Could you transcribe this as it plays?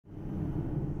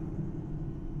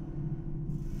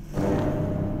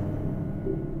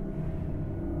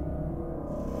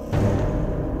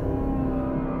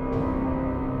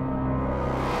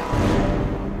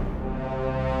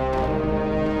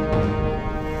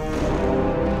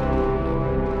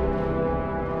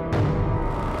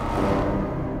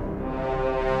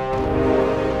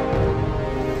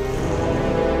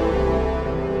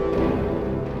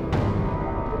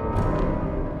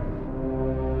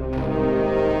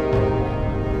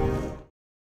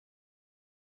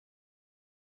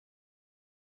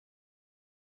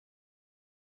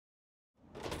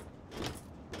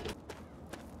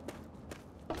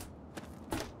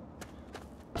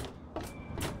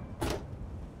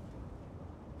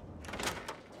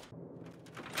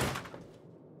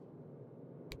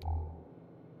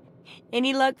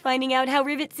Any luck finding out how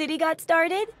Rivet City got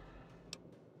started?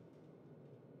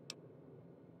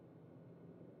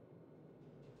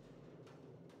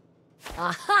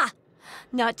 Aha!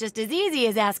 Not just as easy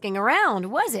as asking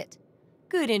around, was it?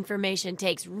 Good information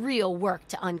takes real work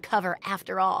to uncover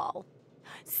after all.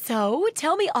 So,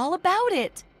 tell me all about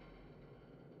it.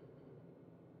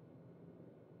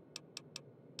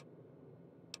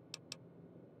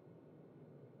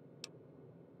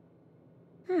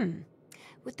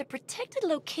 With the protected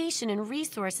location and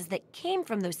resources that came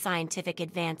from those scientific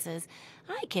advances,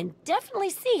 I can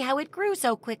definitely see how it grew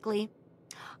so quickly.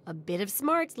 A bit of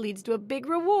smarts leads to a big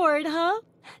reward, huh?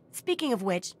 Speaking of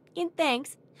which, in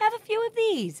thanks, have a few of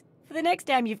these for the next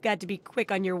time you've got to be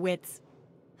quick on your wits.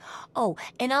 Oh,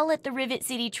 and I'll let the Rivet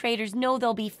City traders know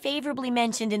they'll be favorably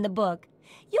mentioned in the book.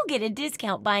 You'll get a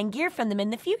discount buying gear from them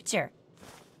in the future.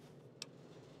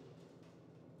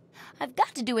 I've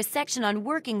got to do a section on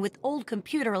working with old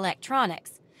computer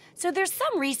electronics, so there's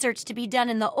some research to be done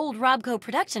in the old Robco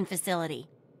production facility.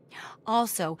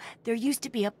 Also, there used to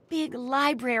be a big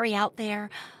library out there.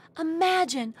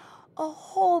 Imagine a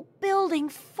whole building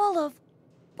full of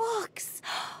books.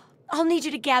 I'll need you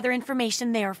to gather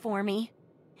information there for me.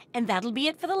 And that'll be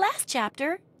it for the last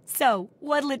chapter. So,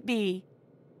 what'll it be?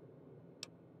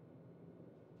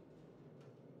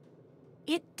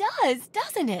 It does,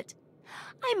 doesn't it?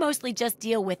 I mostly just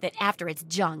deal with it after it's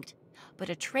junked. But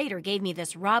a trader gave me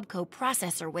this Robco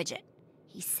processor widget.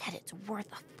 He said it's worth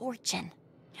a fortune.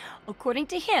 According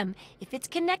to him, if it's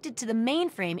connected to the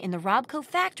mainframe in the Robco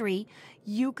factory,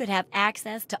 you could have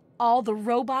access to all the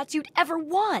robots you'd ever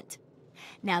want.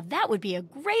 Now that would be a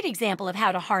great example of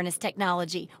how to harness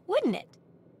technology, wouldn't it?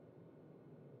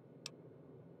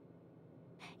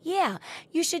 Yeah,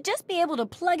 you should just be able to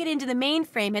plug it into the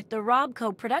mainframe at the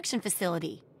Robco production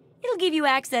facility. It'll give you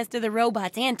access to the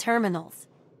robots and terminals.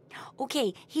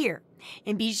 Okay, here.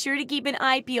 And be sure to keep an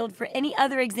eye peeled for any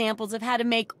other examples of how to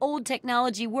make old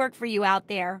technology work for you out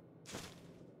there.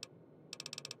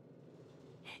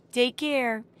 Take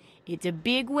care. It's a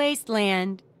big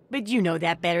wasteland, but you know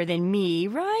that better than me,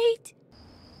 right?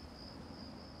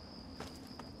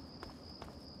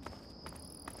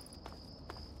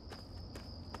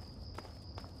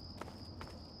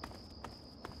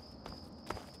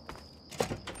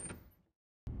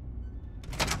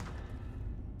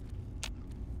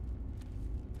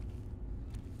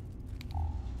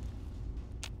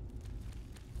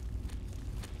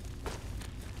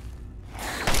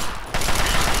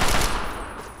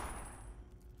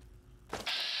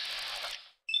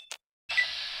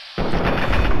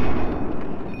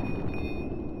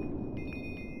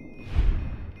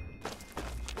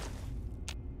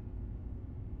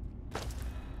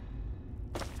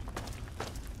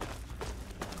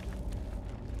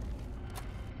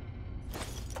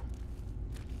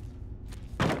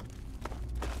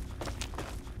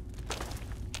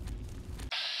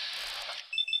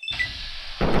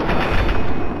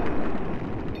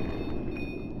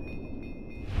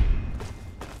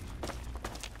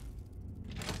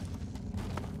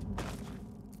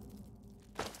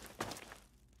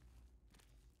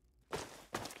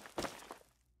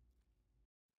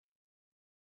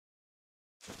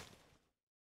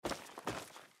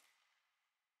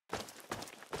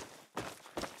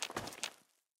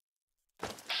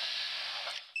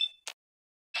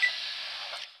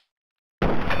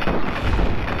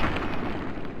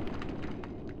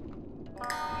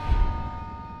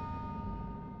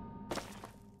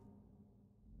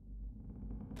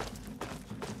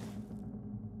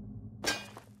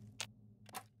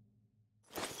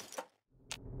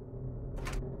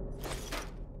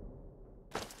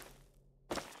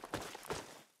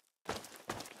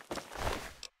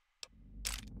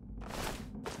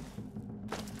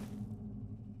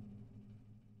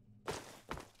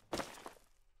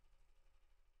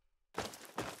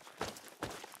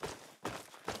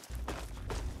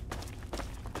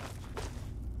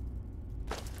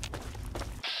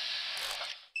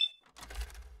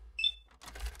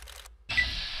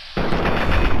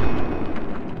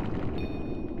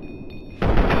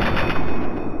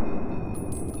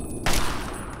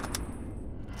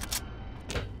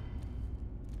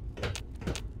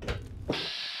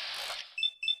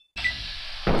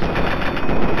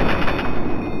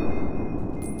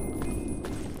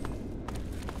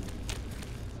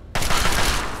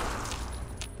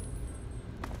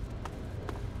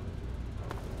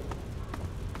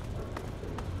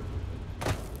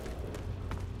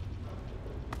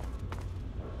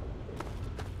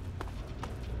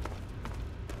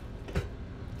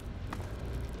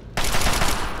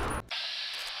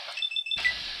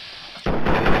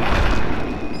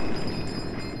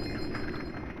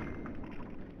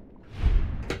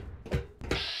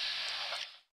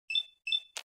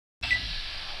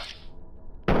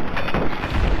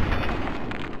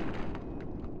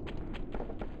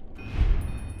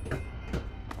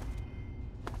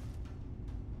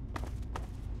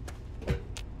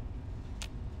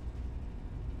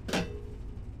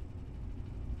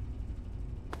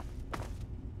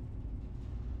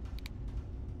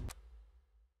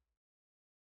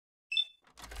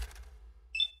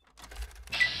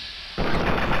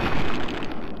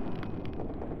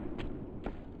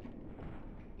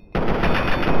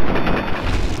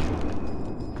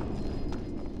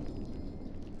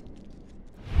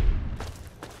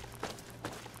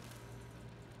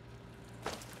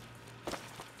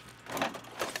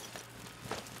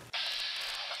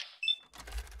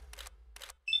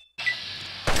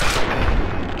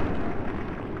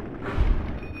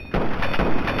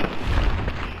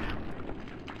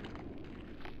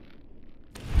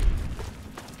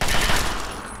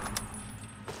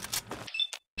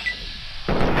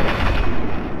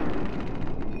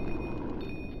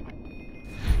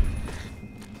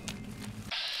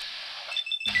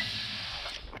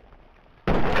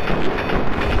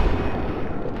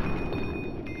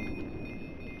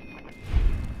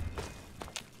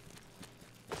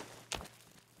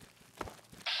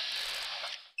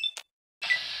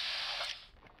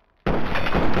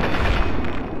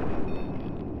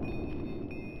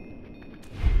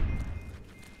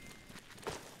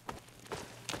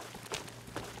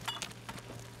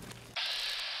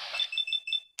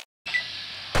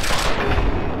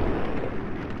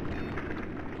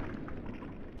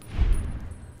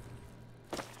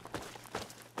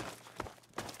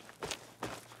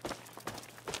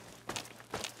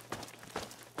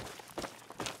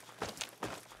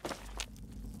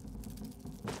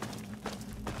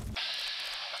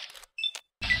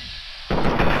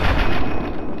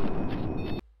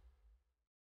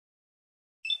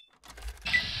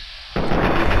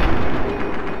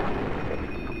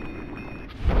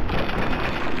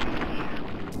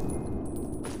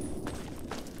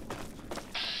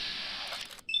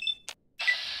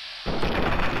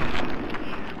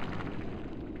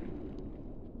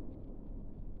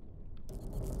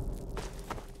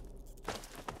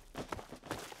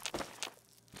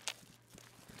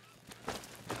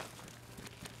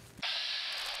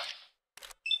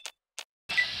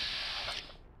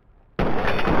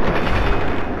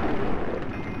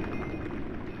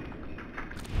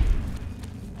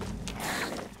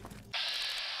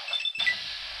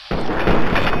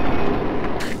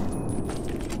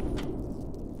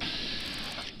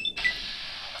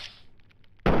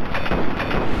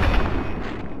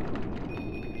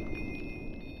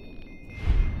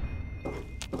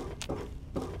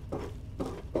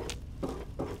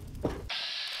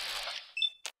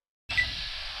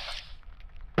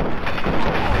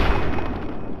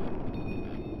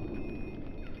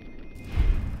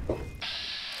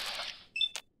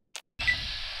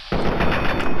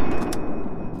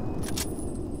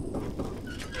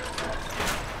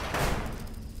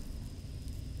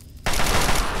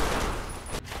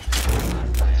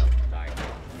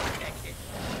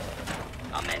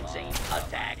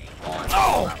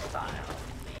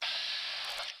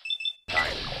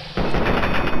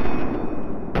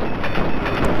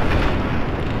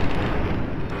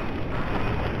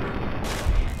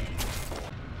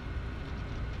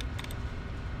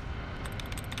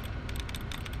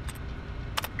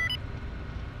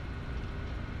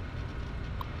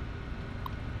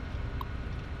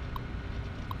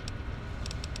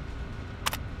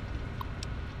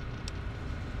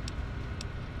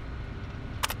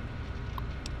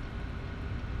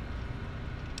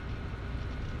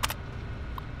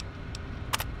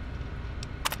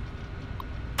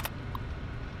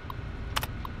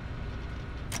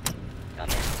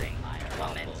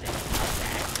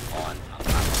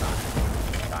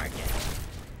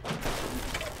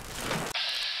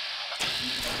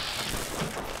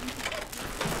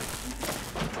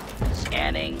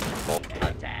 Scanning.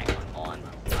 Attack on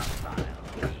hostile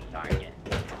target.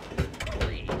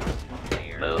 Please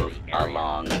clear. Move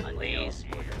along, please.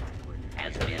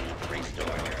 Has been restored.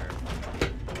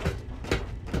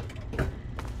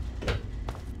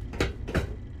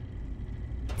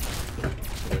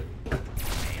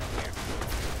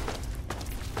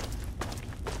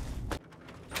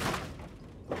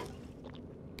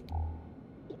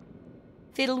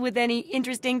 Fiddled with any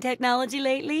interesting technology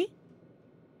lately?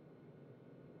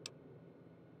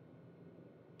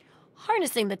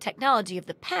 Harnessing the technology of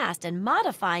the past and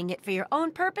modifying it for your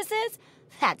own purposes?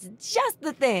 That's just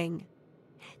the thing.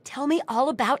 Tell me all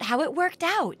about how it worked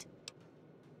out.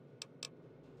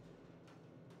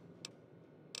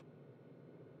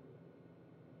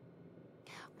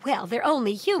 Well, they're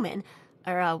only human.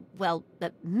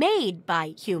 Made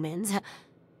by humans.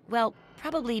 Well,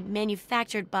 probably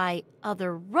manufactured by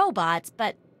other robots,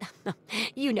 but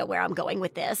you know where I'm going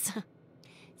with this.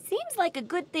 Seems like a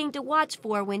good thing to watch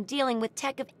for when dealing with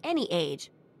tech of any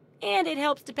age. And it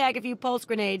helps to pack a few pulse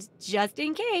grenades, just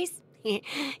in case.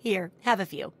 Here, have a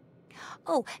few.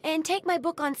 Oh, and take my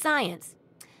book on science.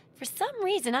 For some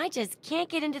reason, I just can't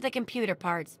get into the computer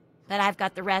parts, but I've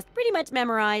got the rest pretty much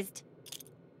memorized.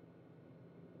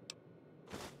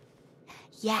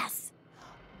 Yes,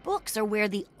 books are where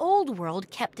the old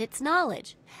world kept its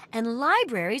knowledge, and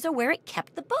libraries are where it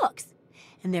kept the books.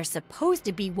 And there's supposed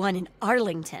to be one in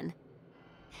Arlington.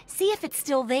 See if it's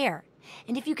still there,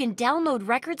 and if you can download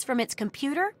records from its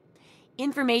computer,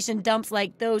 information dumps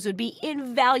like those would be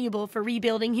invaluable for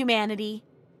rebuilding humanity.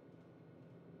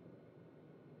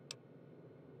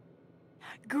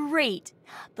 Great!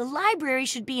 The library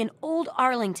should be in Old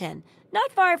Arlington,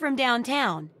 not far from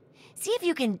downtown. See if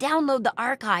you can download the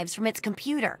archives from its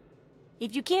computer.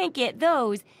 If you can't get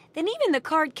those, then even the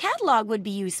card catalog would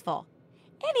be useful.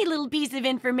 Any little piece of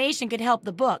information could help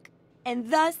the book,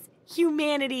 and thus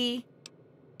humanity.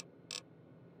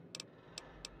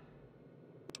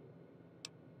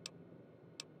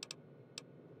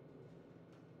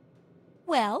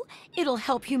 Well, it'll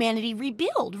help humanity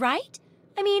rebuild, right?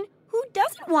 I mean, who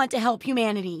doesn't want to help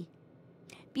humanity?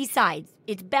 Besides,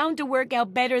 it's bound to work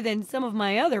out better than some of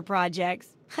my other projects.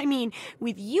 I mean,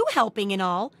 with you helping and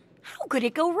all, how could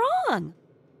it go wrong?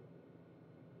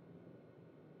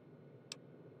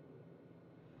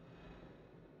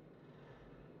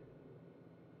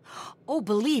 Oh,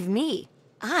 believe me,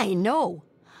 I know.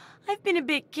 I've been a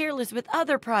bit careless with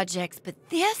other projects, but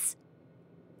this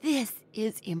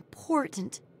is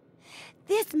important.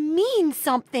 This means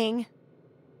something.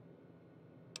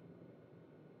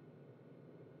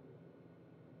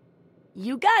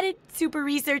 You got it, Super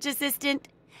Research Assistant.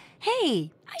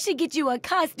 Hey, I should get you a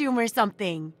costume or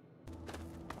something.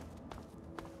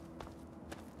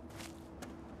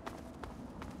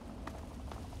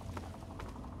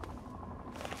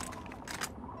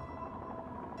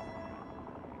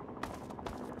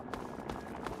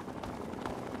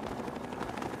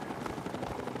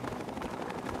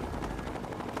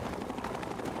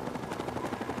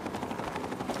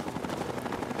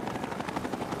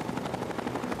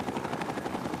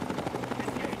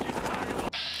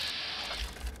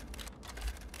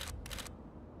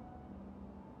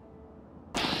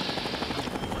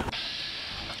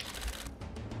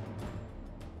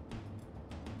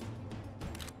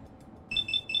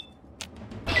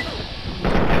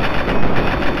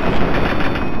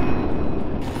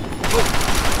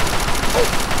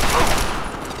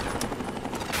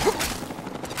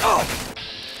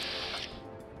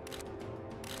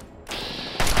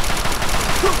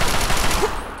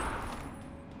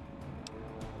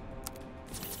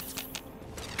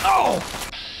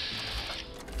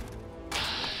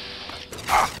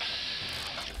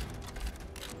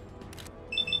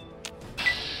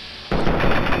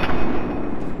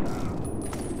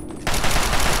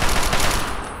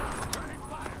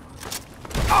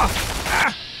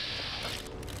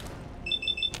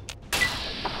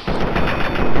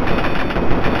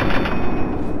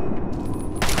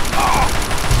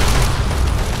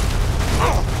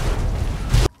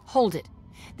 Hold it.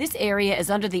 This area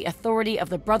is under the authority of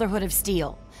the Brotherhood of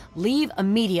Steel. Leave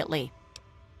immediately.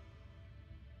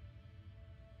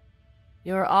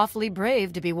 You're awfully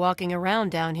brave to be walking around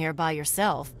down here by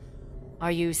yourself. Are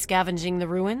you scavenging the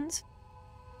ruins?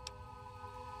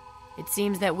 It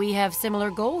seems that we have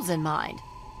similar goals in mind.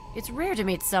 It's rare to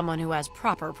meet someone who has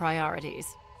proper priorities.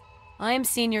 I am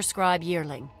Senior Scribe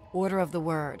Yearling, Order of the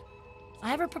Word. I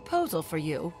have a proposal for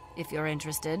you, if you're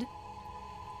interested.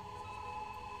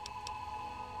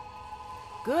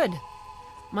 Good.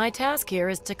 My task here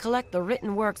is to collect the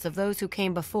written works of those who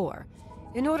came before,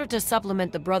 in order to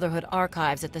supplement the Brotherhood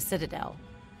archives at the Citadel.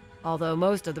 Although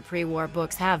most of the pre-war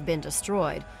books have been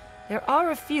destroyed, there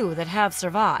are a few that have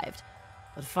survived.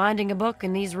 But finding a book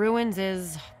in these ruins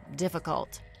is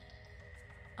difficult.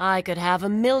 I could have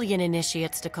 1,000,000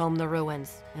 initiates to comb the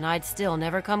ruins, and I'd still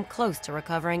never come close to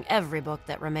recovering every book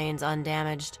that remains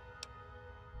undamaged.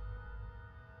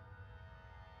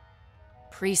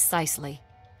 Precisely.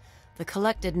 The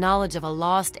collected knowledge of a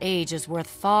lost age is worth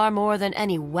far more than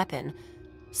any weapon.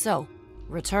 So,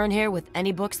 return here with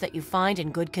any books that you find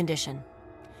in good condition.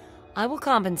 I will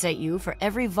compensate you for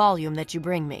every volume that you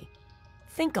bring me.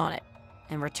 Think on it,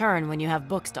 and return when you have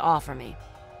books to offer me.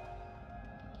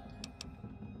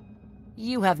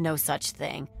 You have no such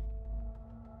thing.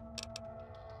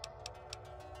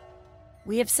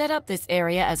 We have set up this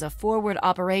area as a forward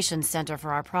operations center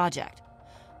for our project.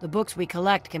 The books we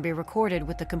collect can be recorded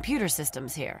with the computer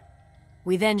systems here.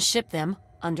 We then ship them,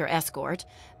 under escort,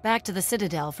 back to the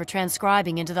Citadel for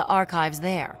transcribing into the archives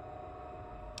there.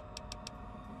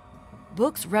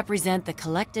 Books represent the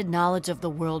collected knowledge of the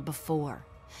world before.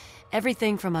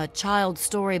 Everything from a child's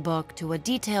storybook to a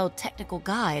detailed technical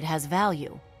guide has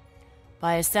value.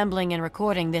 By assembling and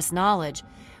recording this knowledge,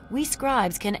 we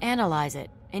scribes can analyze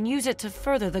it and use it to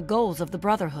further the goals of the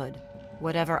Brotherhood,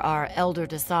 whatever our elder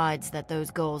decides that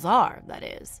those goals are, that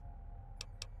is.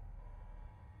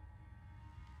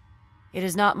 It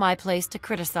is not my place to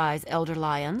criticize Elder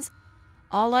Lyons.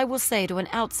 All I will say to an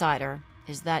outsider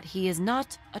is that he is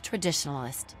not a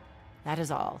traditionalist. That is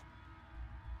all.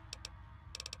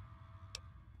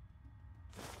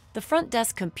 The front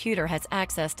desk computer has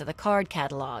access to the card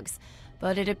catalogs,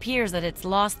 but it appears that it's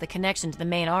lost the connection to the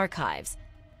main archives.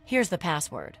 Here's the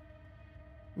password.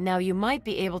 Now, you might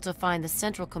be able to find the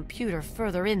central computer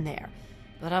further in there,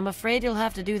 but I'm afraid you'll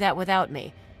have to do that without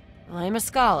me. I'm a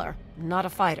scholar, not a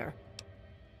fighter.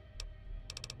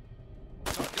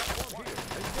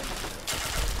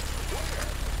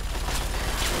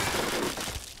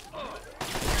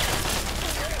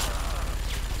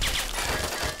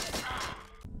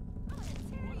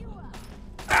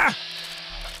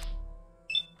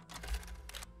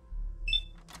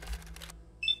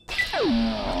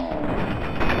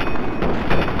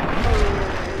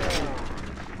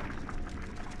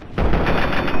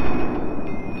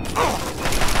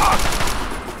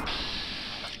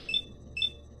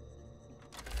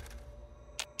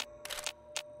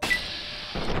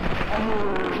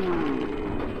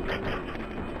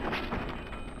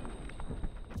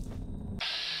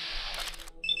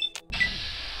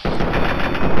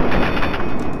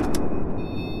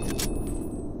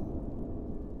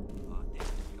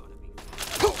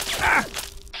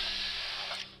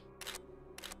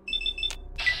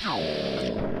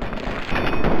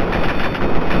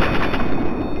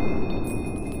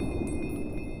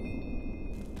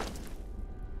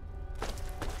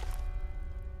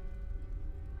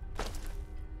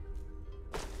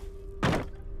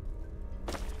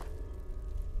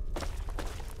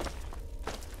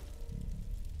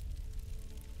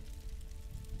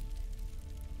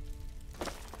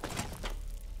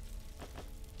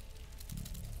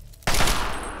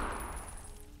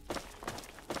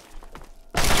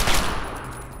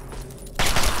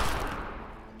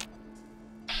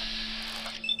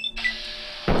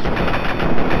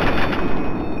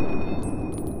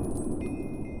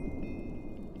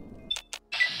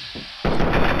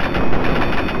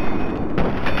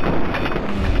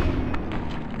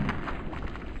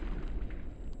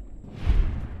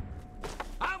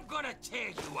 Tear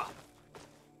you up.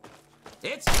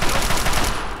 It's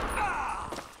ah!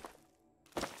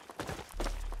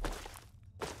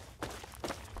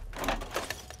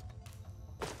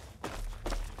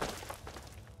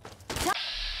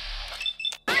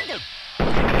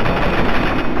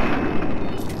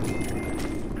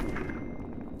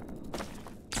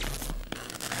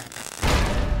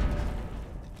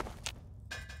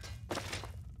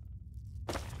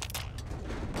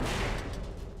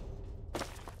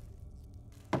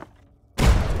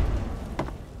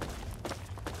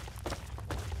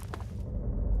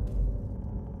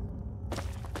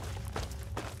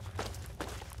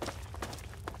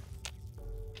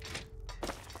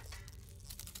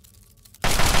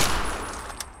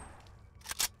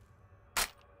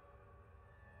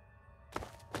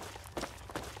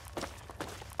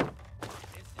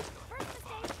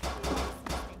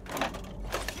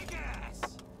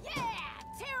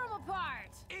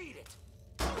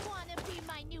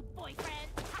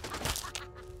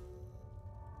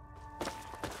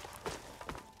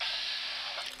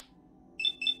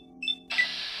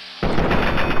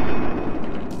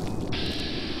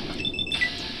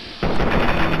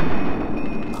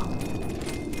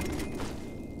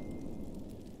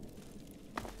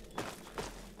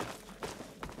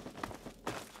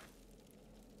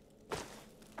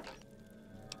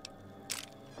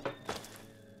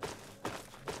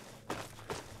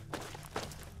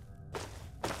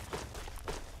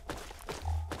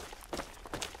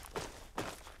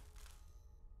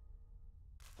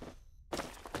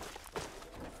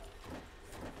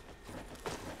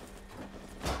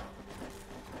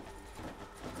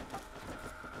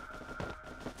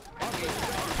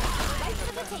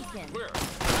 taken. Clear.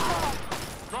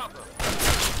 Drop her.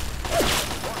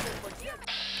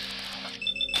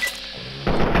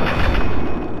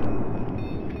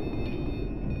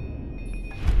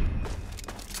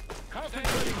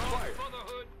 Concentrating fire.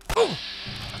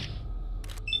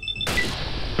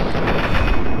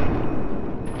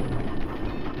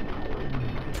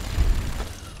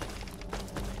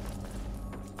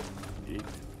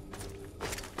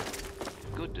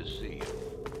 Good to see you.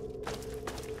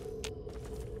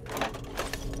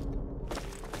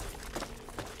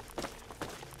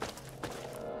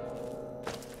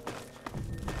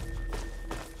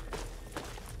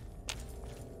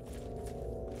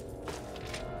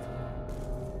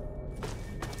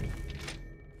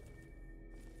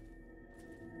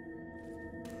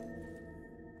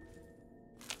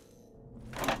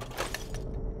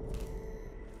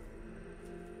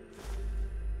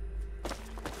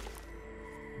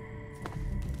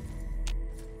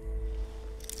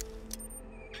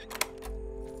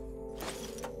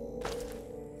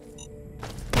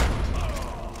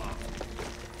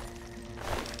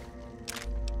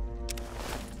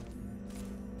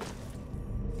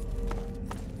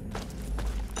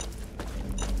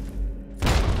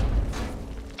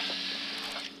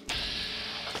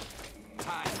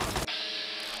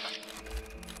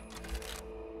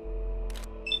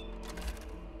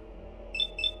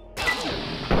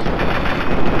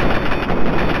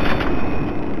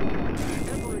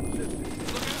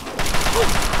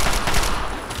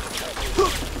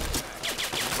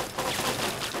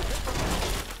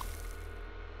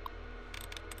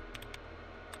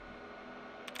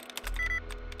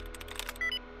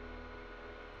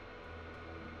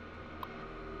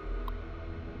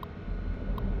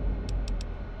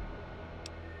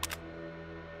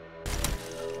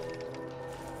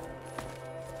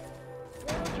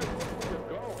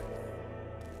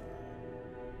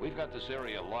 We've got this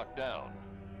area locked down.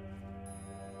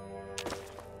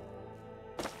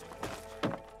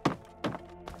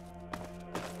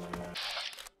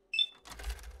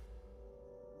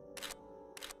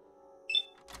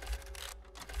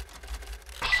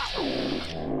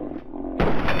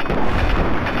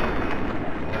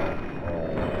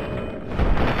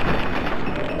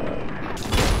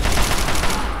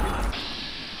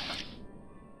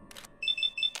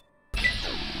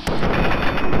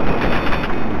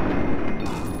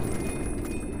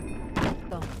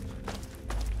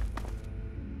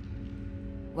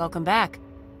 Welcome back.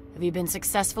 Have you been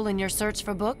successful in your search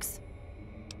for books?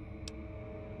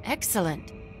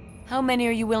 Excellent. How many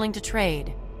are you willing to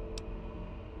trade?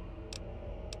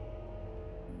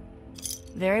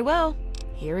 Very well.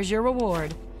 Here is your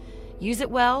reward. Use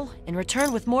it well and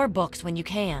return with more books when you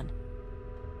can.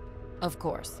 Of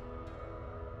course.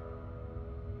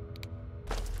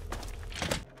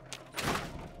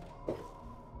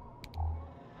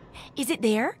 Is it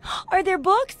there? Are there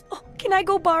books? Oh, can I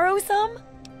go borrow some?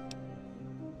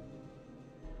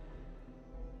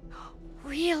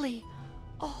 Really?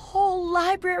 A whole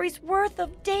library's worth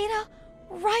of data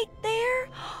right there?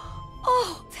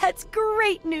 Oh, that's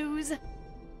great news.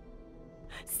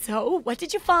 So, what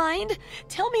did you find?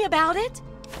 Tell me about it.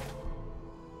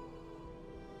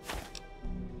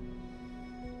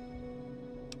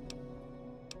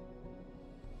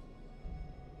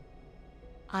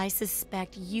 I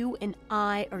suspect you and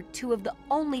I are two of the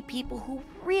only people who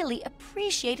really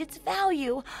appreciate its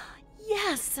value.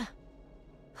 Yes.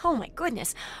 Oh my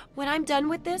goodness. When I'm done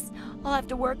with this, I'll have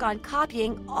to work on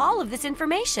copying all of this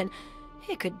information.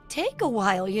 It could take a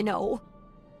while, you know.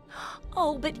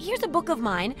 Oh, but here's a book of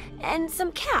mine and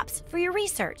some caps for your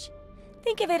research.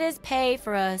 Think of it as pay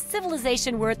for a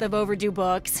civilization worth of overdue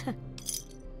books.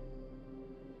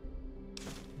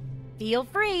 Feel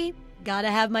free.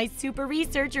 Gotta have my super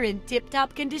researcher in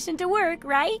tip-top condition to work,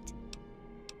 right?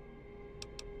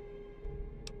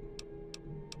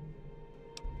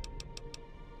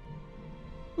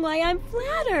 Why, I'm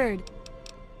flattered.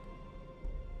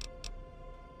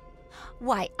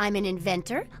 Why, I'm an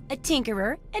inventor, a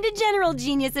tinkerer, and a general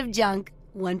genius of junk.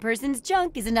 One person's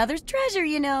junk is another's treasure,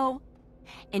 you know.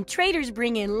 And traders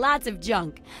bring in lots of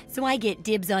junk, so I get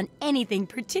dibs on anything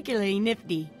particularly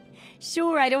nifty.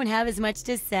 Sure, I don't have as much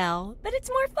to sell, but it's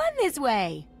more fun this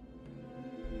way.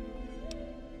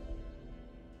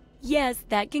 Yes,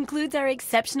 that concludes our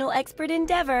exceptional expert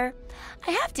endeavor.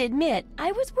 I have to admit,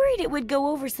 I was worried it would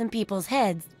go over some people's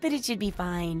heads, but it should be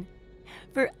fine.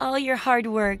 For all your hard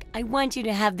work, I want you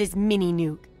to have this mini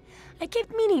nuke. I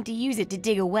kept meaning to use it to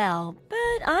dig a well,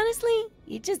 but honestly,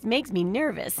 it just makes me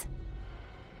nervous.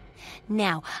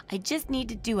 Now, I just need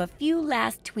to do a few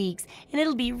last tweaks, and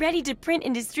it'll be ready to print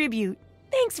and distribute.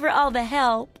 Thanks for all the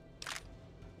help.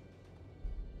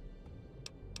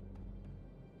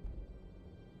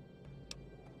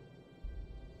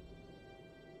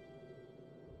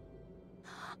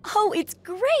 Oh, it's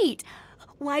great!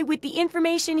 Why, with the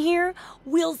information here,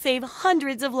 we'll save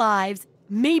hundreds of lives,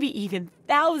 maybe even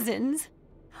thousands.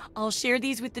 I'll share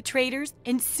these with the traders,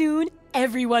 and soon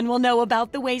everyone will know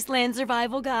about the Wasteland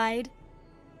Survival Guide.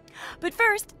 But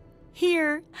first,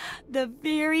 here, the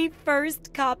very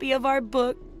first copy of our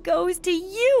book goes to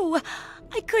you.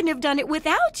 I couldn't have done it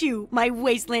without you, my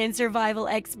Wasteland Survival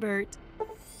expert.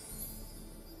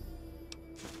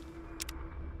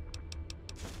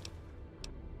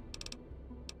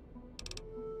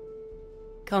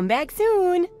 Come back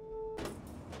soon.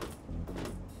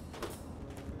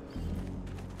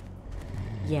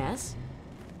 Yes?